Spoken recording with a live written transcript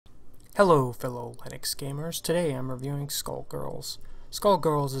Hello fellow Linux gamers, today I'm reviewing Skullgirls.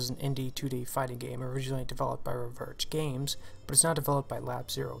 Skullgirls is an indie 2D fighting game originally developed by Reverge Games, but is now developed by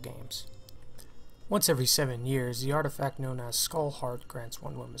Lab Zero Games. Once every 7 years, the artifact known as Skull Heart grants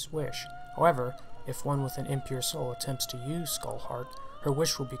one woman's wish. However, if one with an impure soul attempts to use Skull Heart, her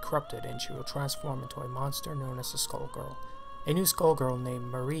wish will be corrupted and she will transform into a monster known as the Skullgirl. A new Skullgirl named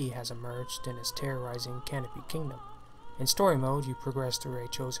Marie has emerged and is terrorizing Canopy Kingdom. In story mode, you progress through a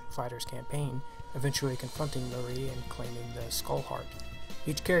chosen fighter's campaign, eventually confronting Marie and claiming the Skull Heart.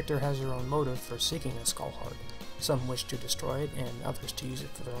 Each character has their own motive for seeking a Skull Heart. Some wish to destroy it, and others to use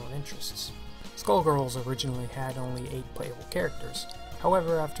it for their own interests. Skullgirls originally had only 8 playable characters.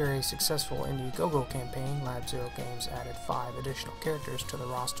 However, after a successful Indiegogo campaign, Lab Zero Games added 5 additional characters to the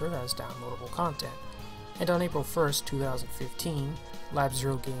roster as downloadable content. And on April 1st, 2015, Lab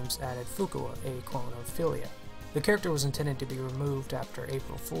Zero Games added Fukua, a clone of Philia. The character was intended to be removed after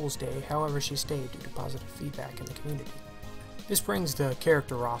April Fool's Day, however she stayed due to positive feedback in the community. This brings the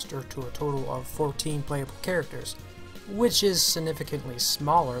character roster to a total of 14 playable characters, which is significantly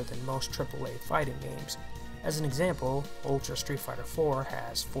smaller than most AAA fighting games. As an example, Ultra Street Fighter 4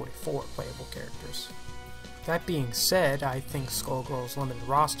 has 44 playable characters. That being said, I think Skullgirls' limited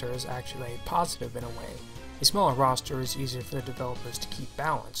roster is actually a positive in a way. A smaller roster is easier for the developers to keep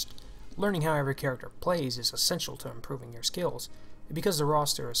balanced. Learning how every character plays is essential to improving your skills. Because the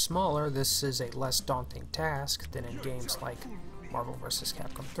roster is smaller, this is a less daunting task than in games like Marvel vs.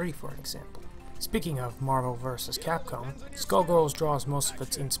 Capcom 3, for an example. Speaking of Marvel vs. Capcom, Skullgirls draws most of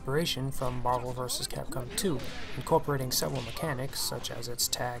its inspiration from Marvel vs. Capcom 2, incorporating several mechanics such as its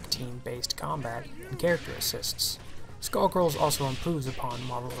tag team-based combat and character assists. Skullgirls also improves upon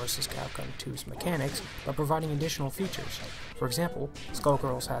Marvel vs. Capcom 2's mechanics by providing additional features. For example,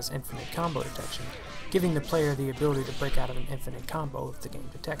 Skullgirls has infinite combo detection, giving the player the ability to break out of an infinite combo if the game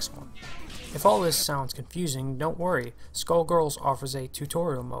detects one. If all this sounds confusing, don't worry, Skullgirls offers a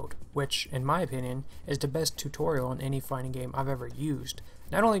tutorial mode, which, in my opinion, is the best tutorial in any fighting game I've ever used.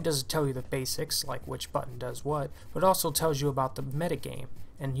 Not only does it tell you the basics, like which button does what, but it also tells you about the metagame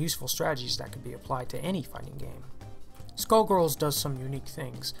and useful strategies that can be applied to any fighting game. Skullgirls does some unique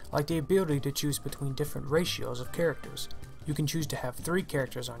things, like the ability to choose between different ratios of characters. You can choose to have 3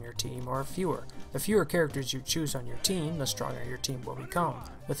 characters on your team or fewer. The fewer characters you choose on your team, the stronger your team will become,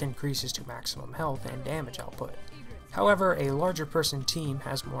 with increases to maximum health and damage output. However, a larger person team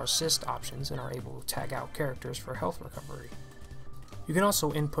has more assist options and are able to tag out characters for health recovery. You can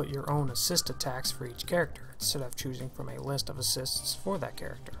also input your own assist attacks for each character, instead of choosing from a list of assists for that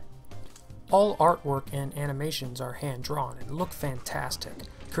character. All artwork and animations are hand-drawn and look fantastic.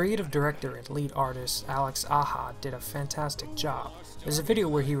 Creative director and lead artist Alex Aha did a fantastic job. There's a video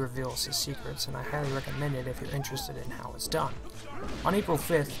where he reveals his secrets, and I highly recommend it if you're interested in how it's done. On April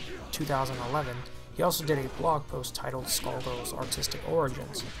 5th, 2011, he also did a blog post titled Skullgirls Artistic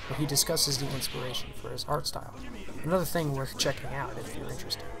Origins, where he discusses the inspiration for his art style. Another thing worth checking out if you're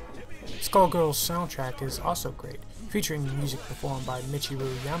interested. Skullgirls' soundtrack is also great, featuring music performed by Michiru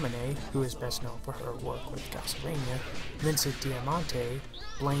Yamane, who is best known for her work with Castlevania, Vincent Diamante,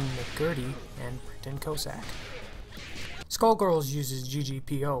 Blaine McGurdy, and Brenton Kosak. Skullgirls uses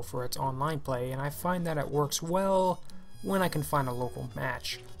GGPO for its online play, and I find that it works well when I can find a local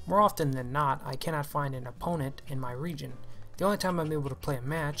match. More often than not, I cannot find an opponent in my region. The only time I'm able to play a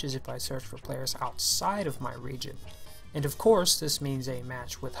match is if I search for players outside of my region. And of course, this means a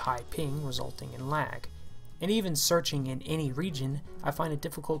match with high ping resulting in lag. And even searching in any region, I find it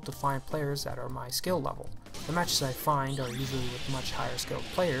difficult to find players that are my skill level. The matches I find are usually with much higher skilled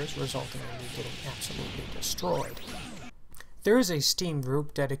players, resulting in me getting absolutely destroyed. There is a Steam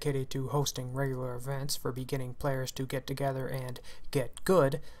group dedicated to hosting regular events for beginning players to get together and get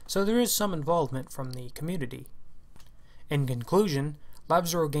good, so there is some involvement from the community. In conclusion, Lab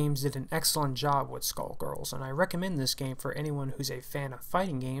Zero Games did an excellent job with Skullgirls, and I recommend this game for anyone who's a fan of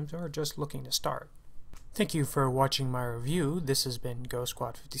fighting games or just looking to start. Thank you for watching my review. This has been Ghost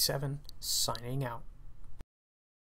Squad 57, signing out.